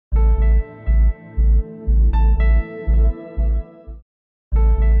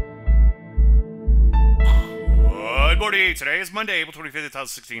Howdy! Today is Monday, April 25th,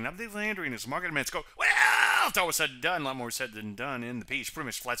 2016. I'm Dave Landry, and this market minutes go, well, it's always said and done. A lot more said than done in the piece. Pretty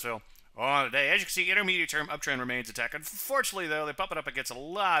much Flatsville on today. As you can see, intermediate term uptrend remains intact. Unfortunately, though, they bump it up against a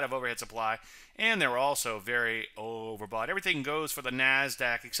lot of overhead supply, and they're also very overbought. Everything goes for the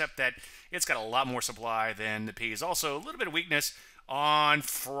NASDAQ, except that it's got a lot more supply than the P's. Also, a little bit of weakness on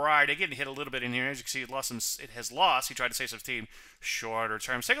Friday, getting hit a little bit in here. As you can see, it has lost. He tried to save some steam shorter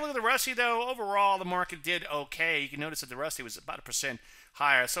terms. Take a look at the Rusty, though. Overall, the market did okay. You can notice that the Rusty was about 1%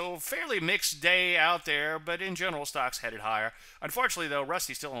 higher. So fairly mixed day out there, but in general, stocks headed higher. Unfortunately, though,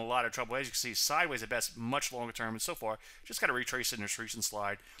 Rusty's still in a lot of trouble. As you can see, sideways at best, much longer term. And so far, just got to retrace it in this recent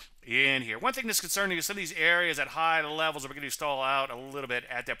slide in here. One thing that's concerning is some of these areas at high levels are beginning to stall out a little bit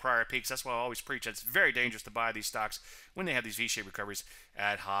at their prior peaks. That's why I always preach that it's very dangerous to buy these stocks when they have these V-shaped recoveries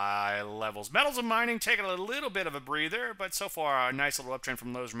at high levels. Metals and mining taking a little bit of a breather, but so far a nice little uptrend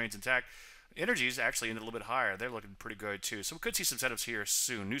from those remains intact. Energy's actually in a little bit higher. They're looking pretty good too. So we could see some setups here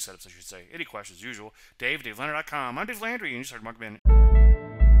soon. New setups, I should say. Any questions, as usual, Dave, DaveLandry.com. I'm Dave Landry, and you just heard Mark Bennett.